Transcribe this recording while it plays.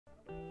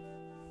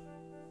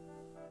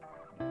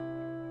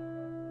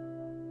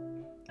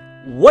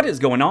What is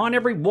going on,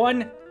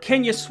 everyone?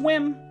 Can you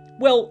swim?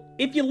 Well,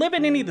 if you live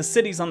in any of the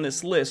cities on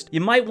this list,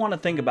 you might want to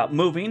think about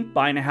moving,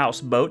 buying a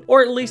houseboat,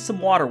 or at least some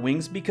water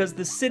wings because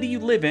the city you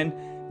live in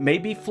may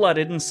be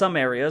flooded in some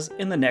areas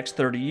in the next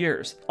 30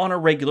 years on a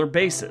regular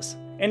basis.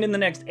 And in the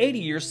next 80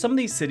 years, some of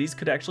these cities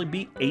could actually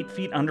be 8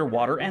 feet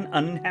underwater and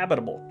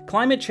uninhabitable.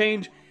 Climate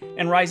change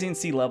and rising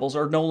sea levels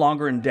are no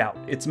longer in doubt.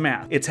 It's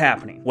math. It's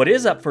happening. What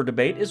is up for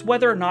debate is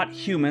whether or not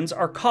humans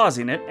are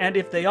causing it, and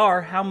if they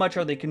are, how much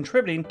are they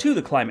contributing to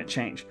the climate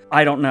change?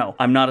 I don't know.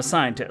 I'm not a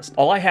scientist.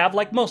 All I have,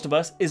 like most of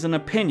us, is an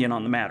opinion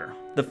on the matter.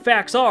 The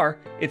facts are,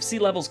 if sea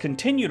levels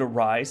continue to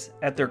rise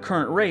at their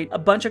current rate, a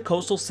bunch of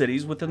coastal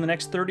cities within the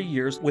next 30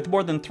 years with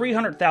more than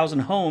 300,000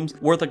 homes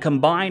worth a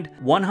combined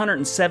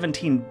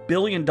 $117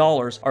 billion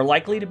are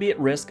likely to be at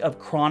risk of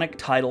chronic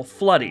tidal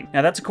flooding.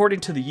 Now that's according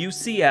to the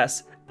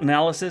UCS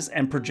analysis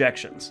and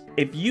projections.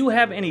 If you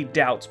have any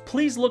doubts,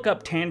 please look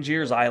up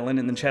Tangiers Island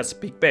in the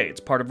Chesapeake Bay. It's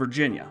part of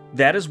Virginia.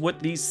 That is what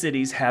these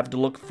cities have to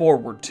look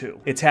forward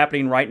to. It's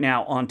happening right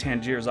now on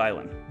Tangiers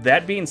Island.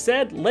 That being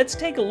said, let's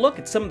take a look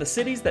at some of the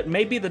cities that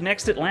may be the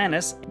next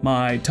Atlantis.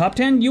 My top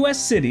 10 US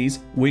cities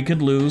we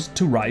could lose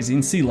to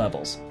rising sea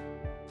levels.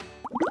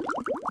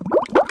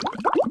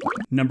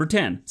 Number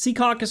 10,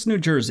 Secaucus, New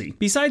Jersey.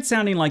 Besides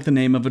sounding like the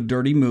name of a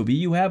dirty movie,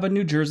 you have a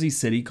New Jersey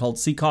city called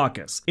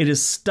Secaucus. It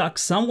is stuck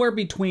somewhere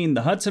between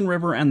the Hudson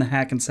River and the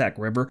Hackensack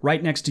River,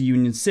 right next to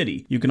Union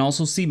City. You can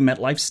also see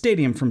MetLife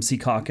Stadium from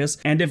Secaucus,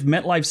 and if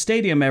MetLife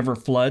Stadium ever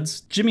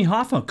floods, Jimmy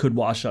Hoffa could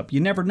wash up, you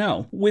never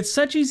know. With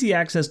such easy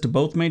access to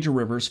both major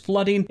rivers,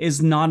 flooding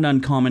is not an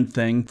uncommon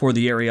thing for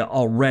the area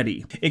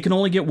already. It can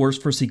only get worse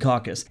for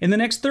Secaucus. In the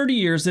next 30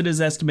 years, it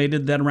is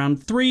estimated that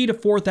around 3,000 to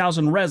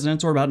 4,000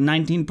 residents, or about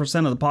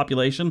 19% of the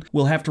population,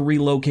 will have to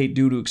relocate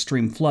due to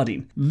extreme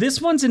flooding. This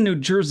one's in New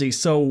Jersey,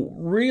 so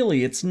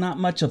really it's not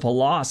much of a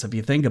loss if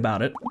you think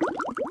about it.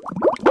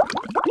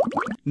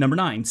 Number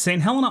 9,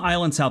 St. Helena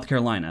Island, South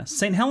Carolina.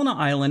 St. Helena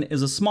Island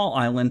is a small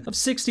island of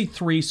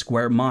 63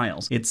 square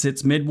miles. It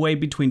sits midway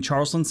between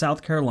Charleston,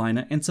 South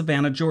Carolina and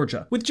Savannah,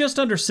 Georgia, with just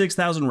under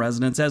 6,000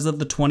 residents as of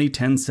the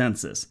 2010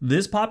 census.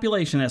 This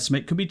population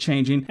estimate could be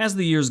changing as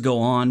the years go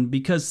on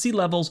because sea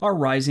levels are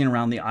rising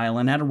around the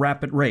island at a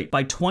rapid rate.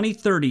 By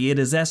 2030, it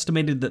is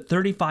estimated that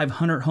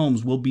 3,500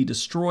 homes will be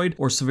destroyed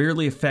or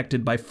severely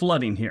affected by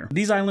flooding here.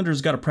 These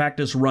islanders got to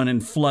practice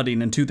running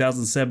flooding in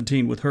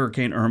 2017 with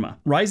Hurricane Irma.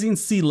 Rising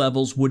sea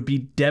levels would be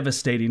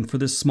devastating for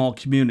this small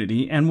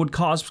community and would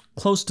cause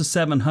close to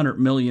 $700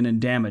 million in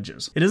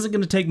damages. It isn't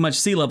going to take much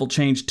sea level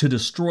change to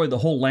destroy the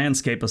whole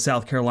landscape of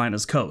South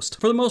Carolina's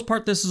coast. For the most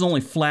part, this is only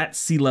flat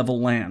sea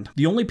level land.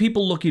 The only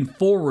people looking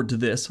forward to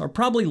this are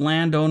probably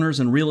landowners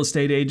and real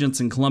estate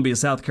agents in Columbia,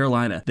 South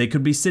Carolina. They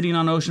could be sitting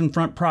on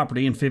oceanfront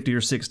property in 50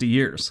 or 60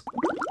 years.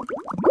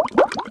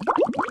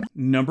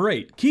 Number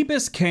 8, Key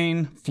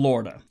Biscayne,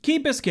 Florida.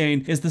 Key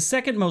Biscayne is the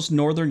second most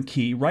northern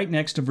key right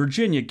next to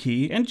Virginia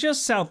Key and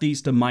just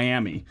southeast of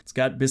Miami. It's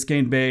got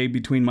Biscayne Bay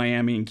between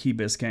Miami and Key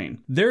Biscayne.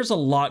 There's a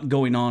lot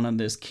going on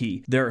this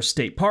key. There are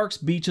state parks,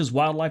 beaches,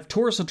 wildlife,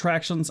 tourist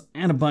attractions,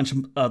 and a bunch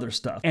of other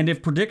stuff. And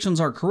if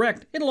predictions are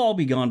correct, it'll all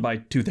be gone by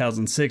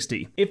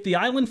 2060. If the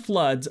island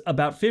floods,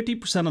 about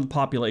 50% of the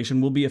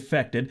population will be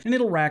affected, and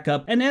it'll rack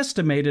up an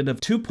estimated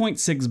of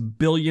 $2.6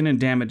 billion in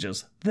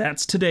damages.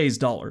 That's today's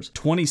dollars.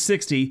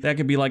 2060, that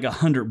could be like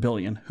 $100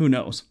 billion. Who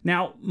knows?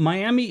 Now,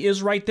 Miami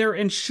is right there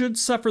and should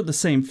suffer the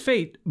same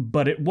fate,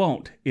 but it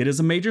won't. It is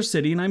a major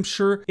city, and I'm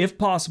sure, if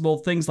possible,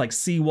 things like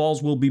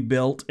seawalls will be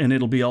built and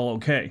it'll be all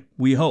okay.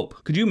 We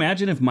hope. Could you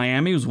imagine if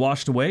Miami was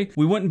washed away?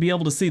 We wouldn't be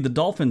able to see the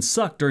Dolphins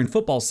suck during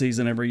football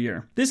season every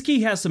year. This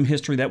key has some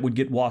history that would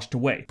get washed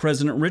away.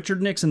 President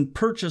Richard Nixon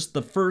purchased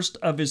the first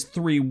of his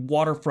 3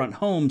 waterfront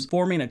homes,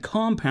 forming a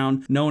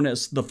compound known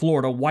as the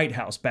Florida White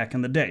House back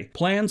in the day.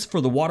 Plans for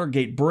the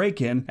Watergate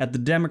break-in at the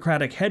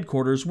Democratic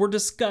headquarters were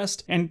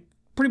discussed and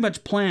pretty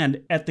much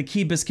planned at the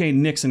Key Biscayne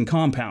Nixon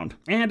compound.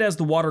 And as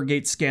the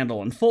Watergate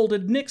scandal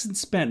unfolded, Nixon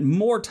spent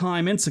more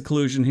time in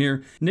seclusion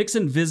here.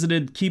 Nixon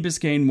visited Key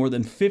Biscayne more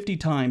than 50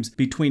 times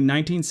between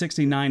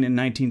 1969 and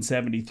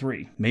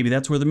 1973. Maybe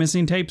that's where the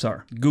missing tapes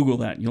are. Google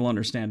that, you'll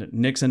understand it.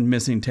 Nixon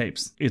missing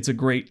tapes. It's a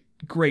great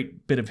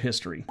bit of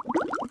history.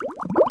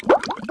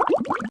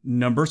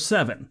 Number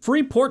 7,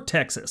 Freeport,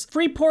 Texas.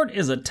 Freeport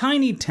is a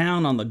tiny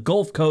town on the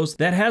Gulf Coast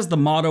that has the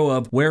motto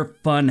of where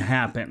fun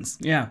happens.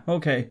 Yeah,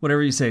 okay,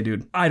 whatever you say,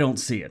 dude. I don't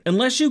see it.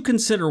 Unless you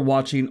consider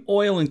watching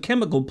oil and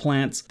chemical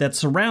plants that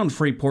surround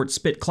Freeport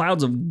spit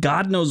clouds of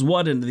God knows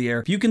what into the air.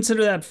 If you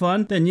consider that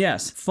fun, then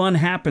yes, fun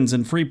happens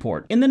in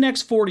Freeport. In the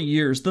next 40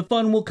 years, the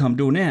fun will come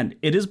to an end.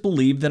 It is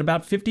believed that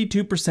about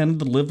 52% of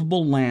the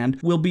livable land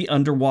will be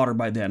underwater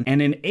by then.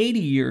 And in 80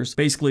 years,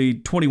 basically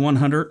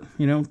 2100,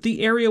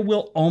 the area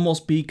will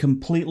almost be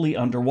completely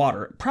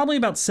underwater. Probably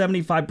about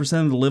 75%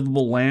 of the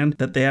livable land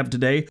that they have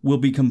today will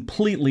be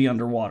completely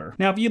underwater.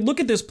 Now, if you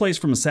look at this place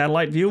from a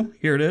satellite view,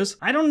 here it is.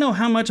 I don't know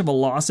how much of a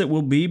loss it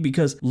will be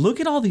because look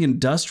at all the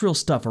industrial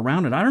stuff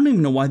around it. I don't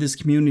even know why this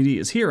community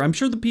is here. I'm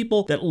sure the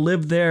people that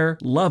live there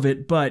love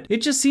it, but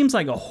it just seems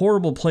like a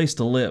horrible place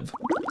to live.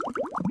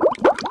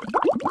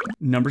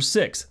 Number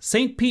 6.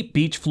 St. Pete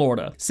Beach,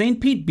 Florida. St.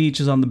 Pete Beach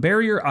is on the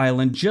Barrier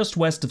Island just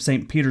west of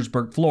St.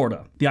 Petersburg,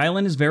 Florida. The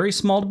island is very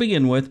small to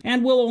begin with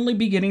and will only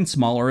be getting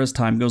smaller as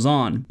time goes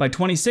on. By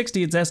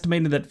 2060, it's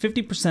estimated that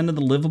 50% of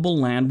the livable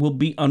land will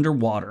be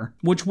underwater,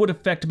 which would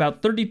affect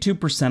about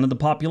 32% of the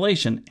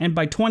population, and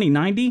by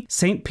 2090,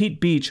 St. Pete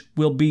Beach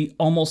will be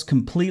almost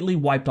completely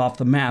wiped off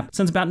the map,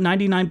 since about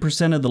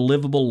 99% of the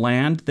livable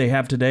land they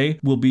have today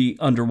will be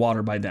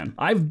underwater by then.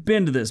 I've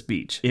been to this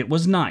beach. It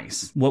was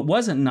nice. What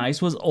wasn't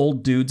nice was old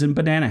dudes in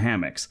banana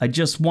hammocks. I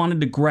just wanted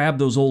to grab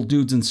those old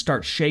dudes and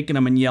start shaking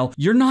them and yell,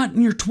 "You're not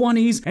in your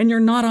 20s and you're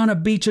not on a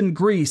beach in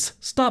Greece.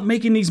 Stop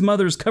making these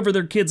mothers cover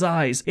their kids'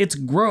 eyes. It's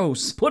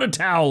gross. Put a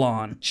towel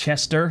on."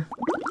 Chester.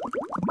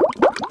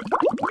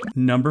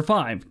 Number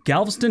 5.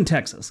 Galveston,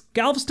 Texas.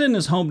 Galveston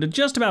is home to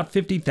just about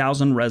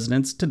 50,000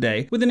 residents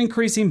today, with an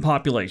increasing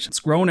population. It's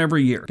grown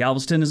every year.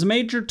 Galveston is a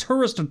major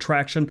tourist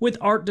attraction with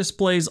art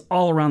displays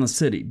all around the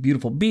city,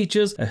 beautiful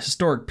beaches, a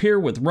historic pier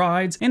with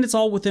rides, and it's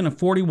all within a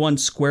 41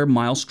 square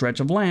mile stretch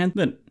of land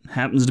that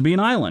happens to be an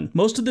island.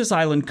 Most of this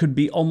island could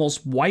be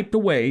almost wiped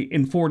away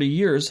in 40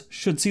 years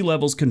should sea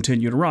levels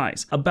continue to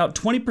rise. About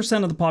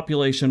 20% of the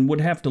population would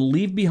have to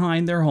leave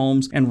behind their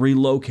homes and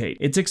relocate.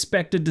 It's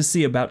expected to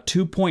see about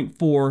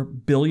 $2.4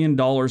 billion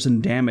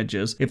in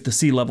damages if the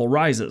sea level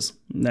rises.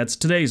 That's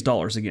today's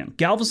dollars again.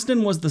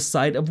 Galveston was the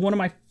site of one of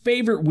my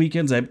favorite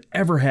weekends I've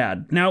ever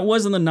had. Now, it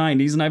was in the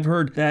 90s, and I've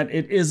heard that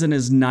it isn't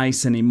as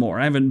nice anymore.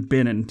 I haven't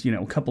been in,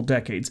 a couple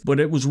decades, but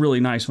it was really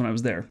nice when I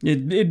was there.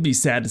 It'd be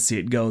sad to see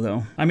it go,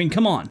 though. I mean,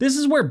 come on. This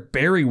is where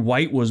Barry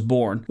White was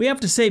born. We have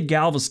to save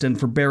Galveston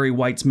for Barry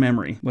White's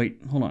memory. Wait,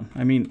 hold on.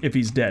 I mean, if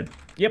he's dead.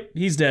 Yep,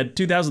 he's dead.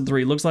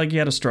 2003. Looks like he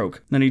had a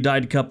stroke. Then he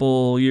died a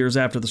couple years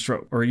after the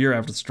stroke, or a year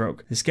after the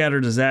stroke. They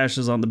scattered his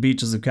ashes on the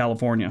beaches of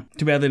California.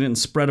 Too bad they didn't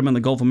spread him in the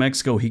Gulf of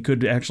Mexico. He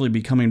could actually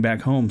be coming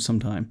back home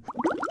sometime.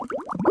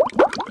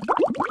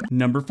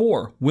 Number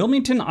 4.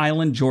 Wilmington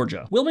Island,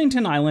 Georgia.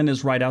 Wilmington Island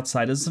is right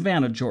outside of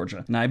Savannah,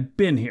 Georgia, and I've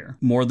been here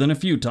more than a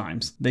few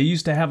times. They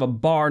used to have a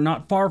bar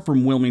not far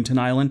from Wilmington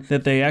Island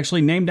that they actually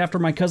named after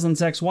my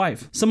cousin's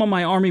ex-wife. Some of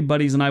my army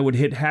buddies and I would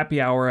hit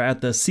happy hour at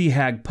the Sea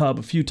Hag pub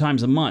a few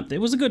times a month. It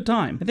was a good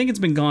time. I think it's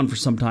been gone for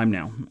some time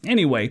now.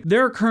 Anyway,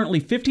 there are currently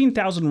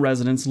 15,000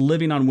 residents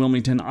living on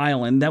Wilmington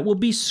Island that will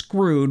be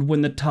screwed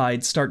when the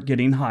tides start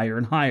getting higher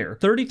and higher.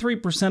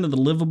 33% of the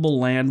livable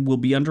land will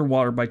be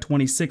underwater by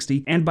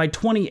 2060, and by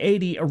 2080,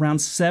 around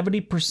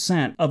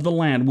 70% of the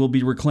land will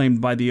be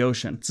reclaimed by the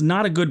ocean. It's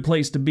not a good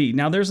place to be.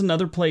 Now, there's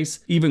another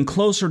place even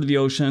closer to the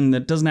ocean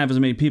that doesn't have as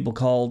many people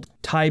called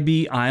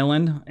Tybee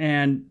Island,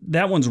 and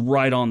that one's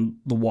right on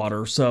the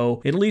water.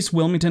 So at least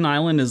Wilmington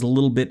Island is a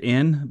little bit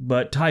in,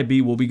 but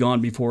Tybee will be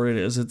gone before it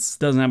is. It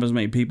doesn't have as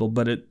many people,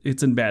 but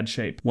it's in bad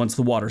shape once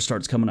the water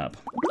starts coming up.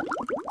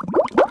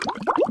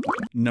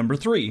 Number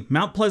 3.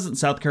 Mount Pleasant,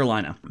 South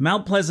Carolina.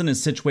 Mount Pleasant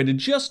is situated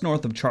just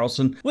north of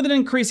Charleston with an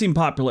increasing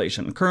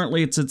population.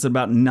 Currently, it sits at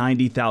about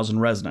 90,000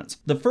 residents.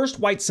 The first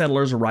white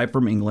settlers arrived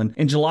from England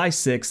in July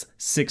 6,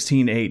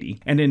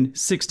 1680, and in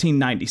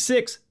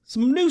 1696,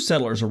 some new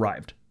settlers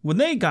arrived. When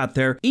they got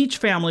there, each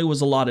family was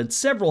allotted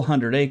several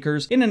hundred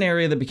acres in an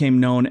area that became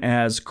known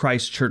as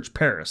Christchurch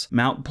Parish.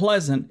 Mount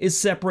Pleasant is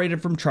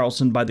separated from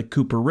Charleston by the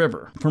Cooper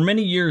River. For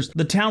many years,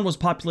 the town was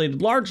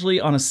populated largely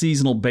on a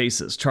seasonal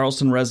basis.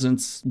 Charleston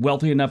residents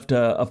wealthy enough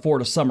to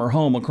afford a summer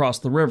home across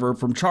the river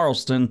from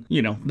Charleston,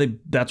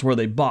 that's where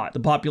they bought. The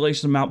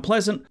population of Mount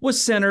Pleasant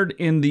was centered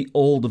in the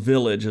Old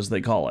Village, as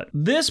they call it.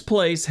 This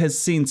place has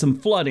seen some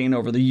flooding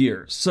over the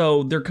years,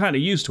 so they're kind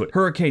of used to it.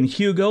 Hurricane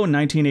Hugo in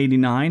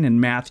 1989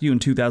 and Matthew in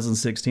 2016,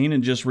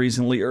 and just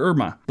recently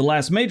Irma. The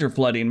last major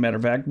flooding, matter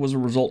of fact, was a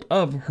result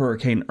of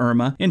Hurricane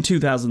Irma in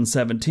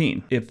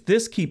 2017. If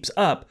this keeps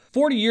up,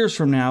 40 years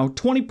from now,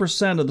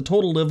 20% of the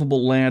total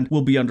livable land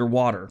will be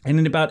underwater. And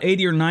in about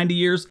 80 or 90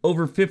 years,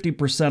 over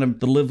 50% of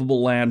the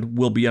livable land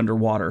will be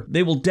underwater.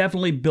 They will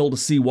definitely build a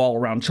seawall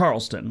around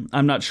Charleston.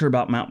 I'm not sure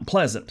about Mount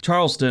Pleasant.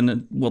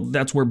 Charleston, well,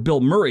 that's where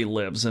Bill Murray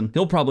lives, and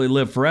he'll probably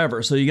live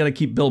forever, so you gotta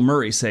keep Bill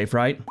Murray safe,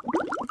 right?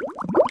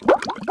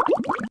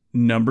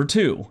 Number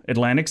 2,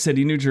 Atlantic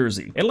City, New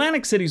Jersey.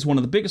 Atlantic City is one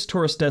of the biggest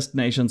tourist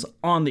destinations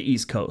on the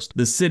East Coast.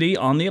 The city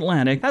on the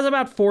Atlantic has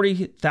about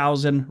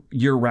 40,000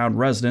 year-round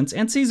residents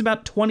and sees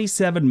about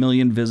 27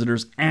 million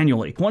visitors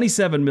annually.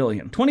 27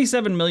 million.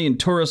 27 million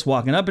tourists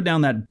walking up and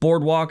down that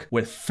boardwalk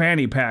with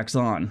fanny packs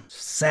on.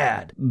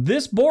 Sad.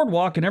 This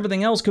boardwalk and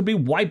everything else could be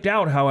wiped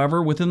out,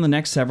 however, within the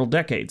next several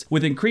decades.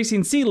 With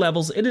increasing sea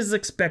levels, it is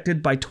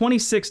expected by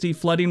 2060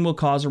 flooding will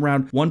cause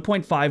around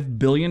 $1.5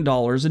 billion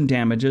in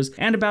damages,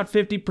 and about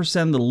 50%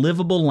 of the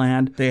livable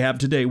land they have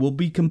today will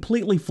be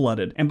completely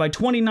flooded. And by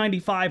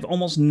 2095,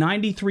 almost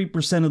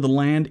 93% of the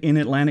land in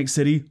Atlantic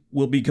City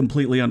will be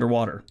completely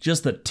underwater.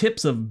 Just the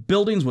tips of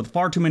buildings with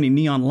far too many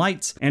neon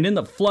lights, and in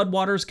the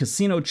floodwaters,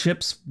 casino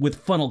chips with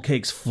funnel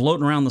cakes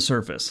floating around the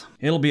surface.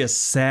 It'll be a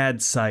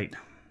sad sight.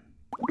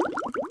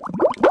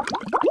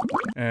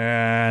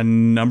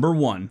 And number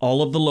 1,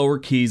 all of the lower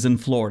keys in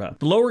Florida.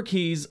 The lower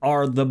keys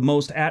are the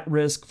most at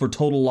risk for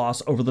total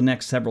loss over the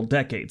next several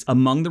decades.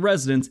 Among the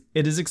residents,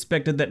 it is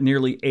expected that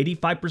nearly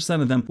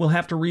 85% of them will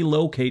have to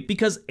relocate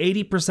because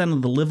 80%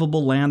 of the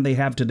livable land they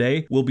have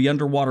today will be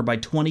underwater by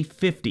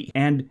 2050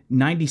 and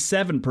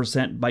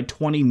 97% by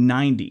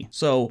 2090.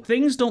 So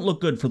things don't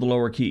look good for the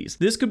lower keys.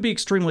 This could be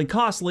extremely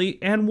costly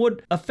and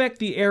would affect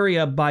the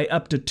area by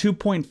up to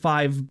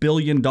 $2.5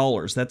 billion.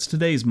 That's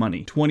today's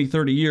money. 20,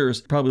 30 years,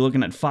 probably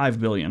looking at $5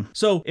 billion.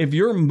 So if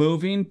you're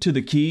moving to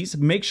the Keys,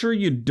 make sure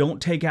you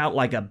don't take out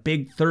like a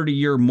big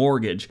 30-year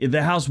mortgage.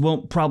 The house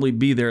won't probably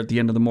be there at the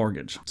end of the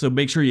mortgage. So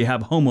make sure you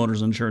have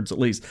homeowners insurance at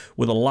least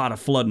with a lot of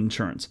flood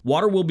insurance.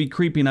 Water will be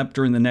creeping up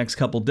during the next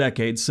couple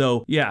decades,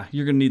 so yeah,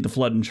 you're gonna need the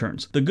flood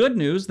insurance. The good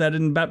news that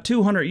in about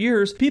 200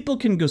 years, people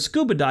can go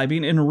scuba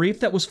diving in a reef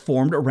that was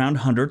formed around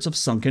hundreds of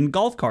sunken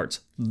golf carts.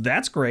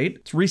 That's great.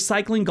 It's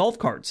recycling golf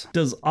carts.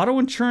 Does auto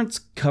insurance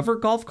cover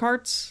golf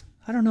carts?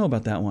 I don't know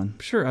about that one.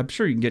 I'm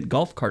sure you can get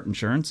golf cart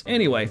insurance.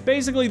 Anyway,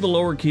 basically the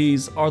lower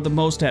keys are the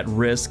most at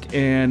risk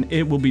and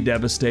it will be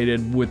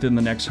devastated within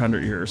the next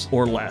 100 years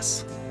or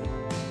less.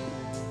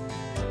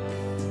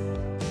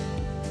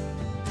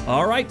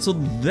 All right, so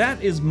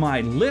that is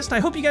my list. I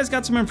hope you guys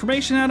got some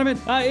information out of it.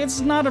 It's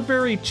not a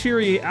very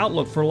cheery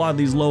outlook for a lot of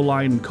these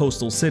low-lying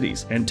coastal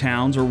cities and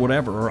towns or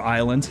whatever, or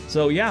islands.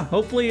 So yeah,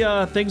 hopefully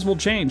things will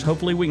change.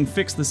 Hopefully we can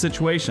fix the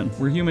situation.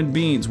 We're human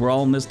beings. We're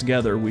all in this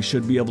together. We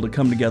should be able to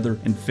come together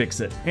and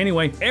fix it.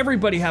 Anyway,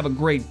 everybody have a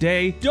great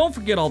day. Don't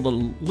forget all the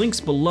links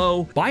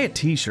below. Buy a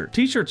t-shirt.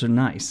 T-shirts are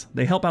nice.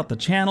 They help out the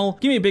channel.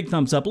 Give me a big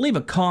thumbs up. Leave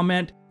a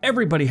comment.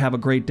 Everybody have a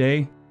great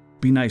day.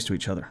 Be nice to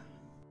each other.